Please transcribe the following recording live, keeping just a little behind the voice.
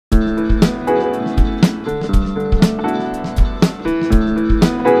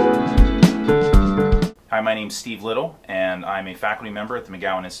name's Steve Little, and I'm a faculty member at the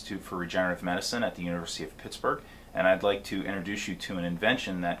McGowan Institute for Regenerative Medicine at the University of Pittsburgh, and I'd like to introduce you to an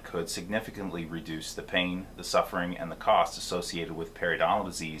invention that could significantly reduce the pain, the suffering, and the cost associated with periodontal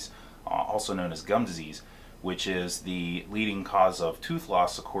disease, also known as gum disease, which is the leading cause of tooth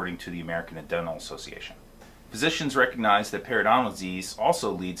loss according to the American Dental Association. Physicians recognize that periodontal disease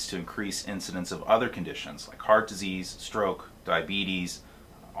also leads to increased incidence of other conditions like heart disease, stroke, diabetes,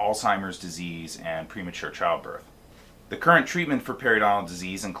 Alzheimer's disease, and premature childbirth. The current treatment for periodontal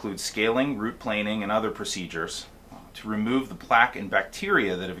disease includes scaling, root planing, and other procedures to remove the plaque and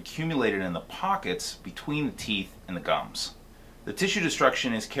bacteria that have accumulated in the pockets between the teeth and the gums. The tissue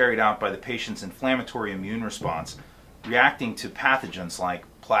destruction is carried out by the patient's inflammatory immune response, reacting to pathogens like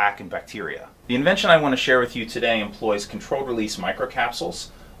plaque and bacteria. The invention I want to share with you today employs controlled release microcapsules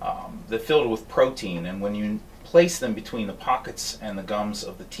that are filled with protein, and when you place them between the pockets and the gums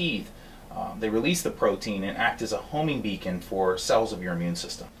of the teeth, they release the protein and act as a homing beacon for cells of your immune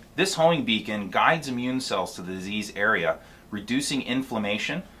system. This homing beacon guides immune cells to the disease area, reducing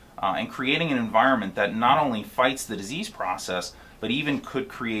inflammation and creating an environment that not only fights the disease process, but even could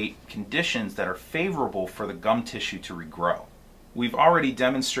create conditions that are favorable for the gum tissue to regrow. We've already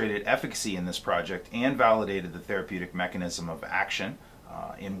demonstrated efficacy in this project and validated the therapeutic mechanism of action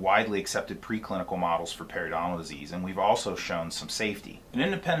in widely accepted preclinical models for periodontal disease, and we've also shown some safety. An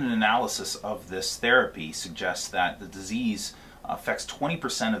independent analysis of this therapy suggests that the disease affects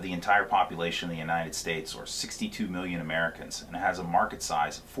 20% of the entire population of the United States, or 62 million Americans, and it has a market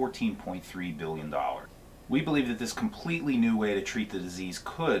size of $14.3 billion. We believe that this completely new way to treat the disease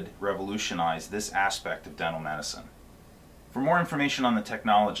could revolutionize this aspect of dental medicine. For more information on the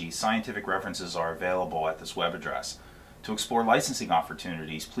technology, scientific references are available at this web address. To explore licensing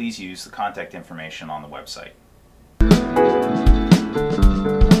opportunities, please use the contact information on the website.